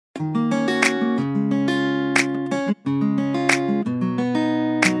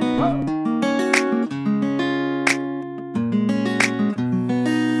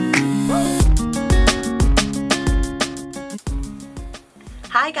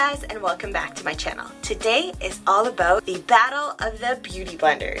guys, and welcome back to my channel. Today is all about the battle of the beauty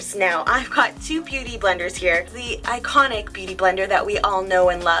blenders. Now I've got two beauty blenders here. The iconic beauty blender that we all know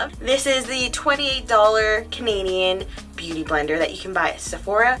and love. This is the $28 Canadian beauty blender that you can buy at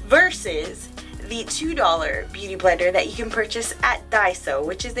Sephora versus the $2 beauty blender that you can purchase at Daiso,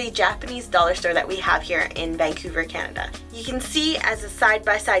 which is a Japanese dollar store that we have here in Vancouver, Canada. You can see as a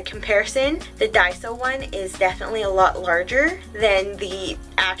side-by-side comparison, the Daiso one is definitely a lot larger than the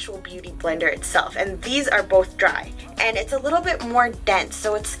actual beauty blender itself, and these are both dry. And it's a little bit more dense,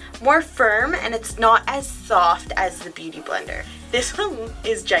 so it's more firm and it's not as soft as the beauty blender. This one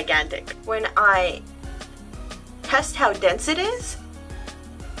is gigantic. When I test how dense it is,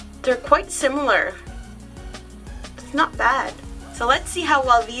 they're quite similar. It's not bad. So let's see how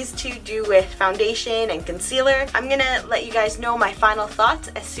well these two do with foundation and concealer. I'm gonna let you guys know my final thoughts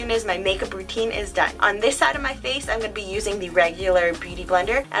as soon as my makeup routine is done. On this side of my face, I'm gonna be using the regular beauty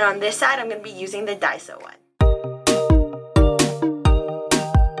blender, and on this side, I'm gonna be using the Daiso one.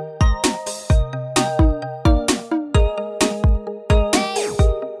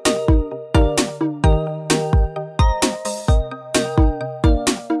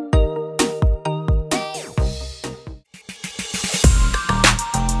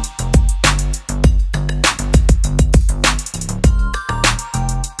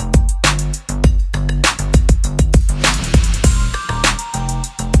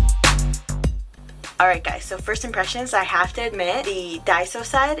 Alright guys, so first impressions, I have to admit the Daiso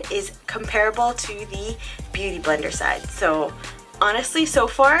side is comparable to the Beauty Blender side. So honestly, so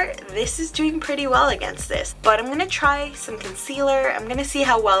far, this is doing pretty well against this. But I'm going to try some concealer. I'm going to see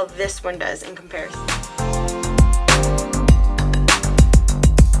how well this one does in comparison.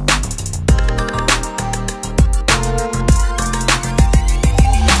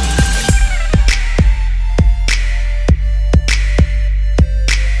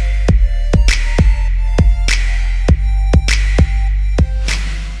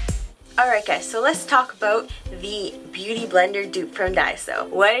 Alright guys, so let's talk about the Beauty Blender Dupe from Daiso.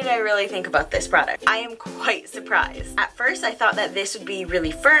 What did I really think about this product? I am quite surprised. At first I thought that this would be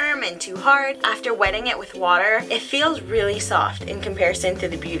really firm and too hard. After wetting it with water, it feels really soft in comparison to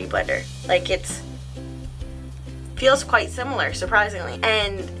the Beauty Blender. Like feels quite similar, surprisingly.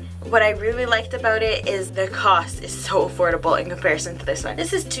 And what I really liked about it is the cost is so affordable in comparison to this one.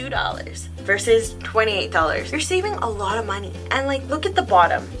 This is $2 versus $28. You're saving a lot of money. And like, look at the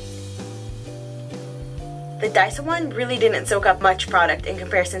bottom. The Daiso one really didn't soak up much product in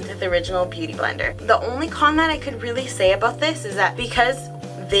comparison to the original Beauty Blender. The only con that I could really say about this is that because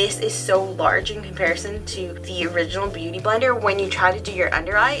this is so large in comparison to the original Beauty Blender, when you try to do your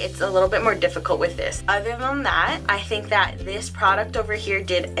under eye, it's a little bit more difficult with this. Other than that, I think that this product over here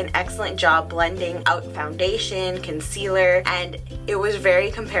did an excellent job blending out foundation, concealer, and it was very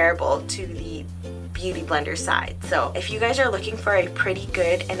comparable to the Beauty Blender side. So if you guys are looking for a pretty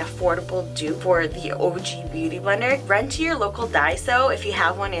good and affordable dupe for the OG Beauty Blender, run to your local Daiso if you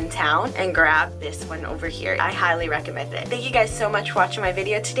have one in town and grab this one over here. I highly recommend it. Thank you guys so much for watching my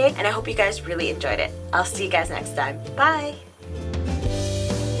video today, and I hope you guys really enjoyed it. I'll see you guys next time. Bye!